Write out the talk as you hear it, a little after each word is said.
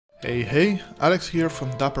Hey, Alex here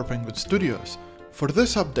from Dapper Penguin Studios. For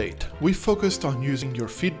this update, we focused on using your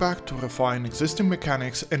feedback to refine existing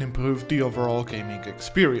mechanics and improve the overall gaming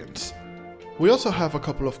experience. We also have a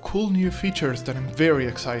couple of cool new features that I'm very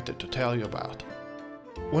excited to tell you about.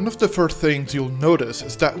 One of the first things you'll notice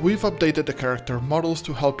is that we've updated the character models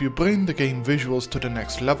to help you bring the game visuals to the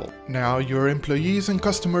next level. Now your employees and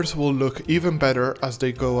customers will look even better as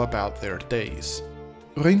they go about their days.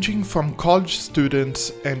 Ranging from college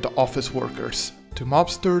students and office workers to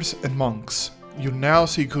mobsters and monks, you now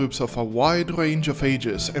see groups of a wide range of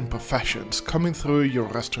ages and professions coming through your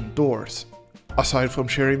restaurant doors. Aside from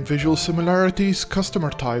sharing visual similarities, customer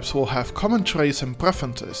types will have common traits and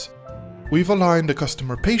preferences. We've aligned the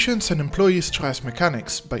customer patience and employee stress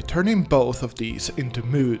mechanics by turning both of these into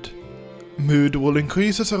mood. Mood will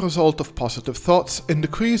increase as a result of positive thoughts and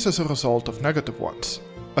decrease as a result of negative ones.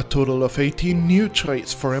 A total of 18 new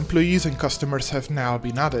traits for employees and customers have now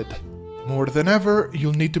been added. More than ever,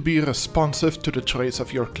 you'll need to be responsive to the traits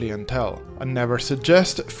of your clientele, and never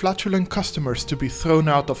suggest flatulent customers to be thrown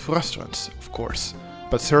out of restaurants, of course,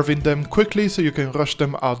 but serving them quickly so you can rush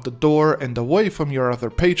them out the door and away from your other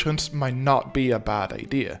patrons might not be a bad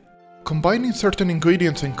idea. Combining certain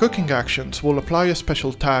ingredients and cooking actions will apply a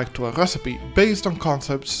special tag to a recipe based on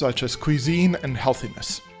concepts such as cuisine and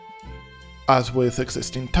healthiness. As with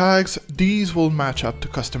existing tags, these will match up to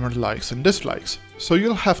customer likes and dislikes, so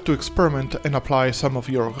you'll have to experiment and apply some of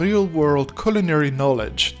your real-world culinary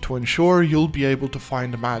knowledge to ensure you'll be able to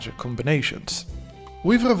find magic combinations.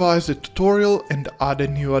 We've revised the tutorial and added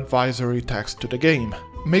new advisory text to the game,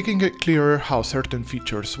 making it clearer how certain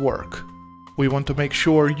features work. We want to make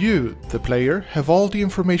sure you, the player, have all the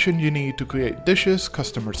information you need to create dishes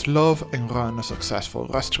customers love and run a successful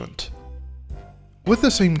restaurant. With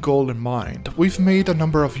the same goal in mind, we've made a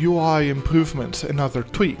number of UI improvements and other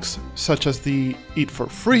tweaks, such as the Eat for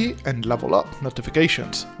Free and Level Up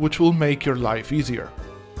notifications, which will make your life easier.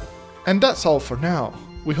 And that's all for now.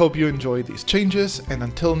 We hope you enjoy these changes, and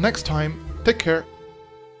until next time, take care.